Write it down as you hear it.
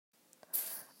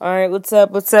Alright, what's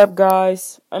up,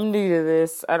 guys? I'm new to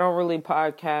this. I don't really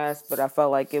podcast, but I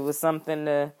felt like it was something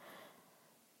to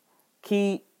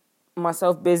keep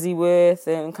myself busy with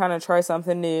and kind of try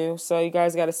something new. So you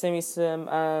guys got to send me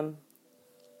some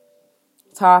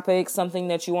topics, something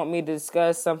that you want me to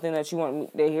discuss, something that you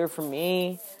want to hear from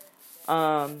me.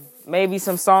 Maybe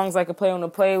some songs I could play on the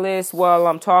playlist while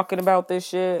I'm talking about this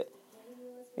shit.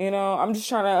 I'm just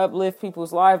trying to uplift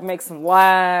people's life, make some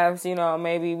laughs.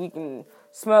 Maybe we can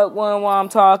smoke one while I'm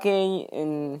talking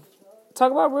and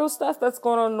talk about real stuff that's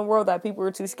going on in the world that people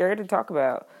are too scared to talk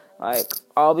about. Like,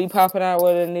 I'll be popping out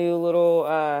with a new little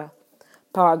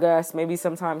podcast maybe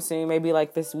sometime soon, maybe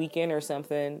like this weekend or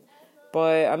something.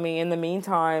 But, in the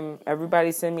meantime,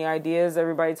 everybody send me ideas.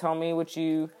 Everybody tell me what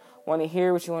you want to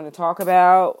hear, what you want to talk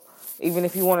about. Even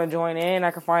if you want to join in,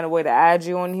 I can find a way to add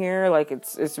you on here. Like,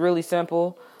 it's really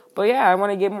simple. But yeah, I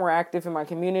want to get more active in my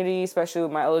community, especially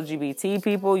with my LGBT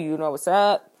people. You know what's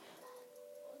up.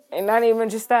 And not even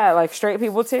just that, like straight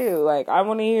people too. Like, I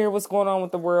want to hear what's going on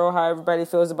with the world, how everybody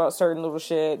feels about certain little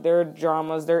shit, their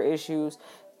dramas, their issues.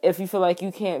 If you feel like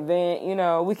you can't vent,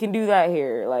 we can do that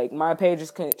here. Like, my page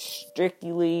is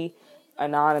strictly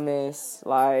anonymous.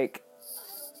 Like,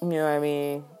 you know what I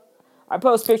mean? I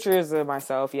post pictures of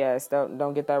myself, yes,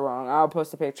 don't get that wrong. I'll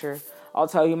post a picture. I'll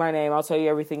tell you my name. I'll tell you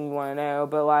everything you want to know.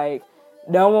 But, like,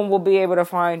 no one will be able to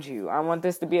find you. I want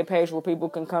this to be a page where people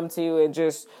can come to and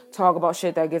just talk about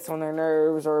shit that gets on their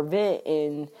nerves or vent,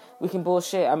 and we can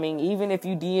bullshit. Even if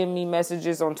you DM me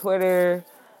messages on Twitter,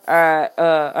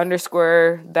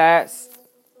 underscore, that's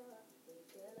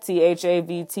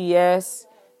THAVTSJVE.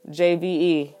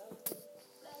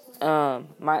 My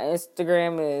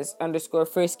Instagram is underscore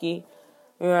frisky.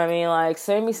 You know what I mean? Like,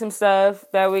 send me some stuff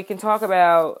that we can talk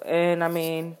about. And,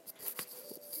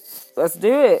 let's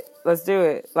do it. Let's do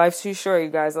it. Life's too short, you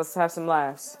guys. Let's have some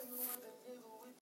laughs.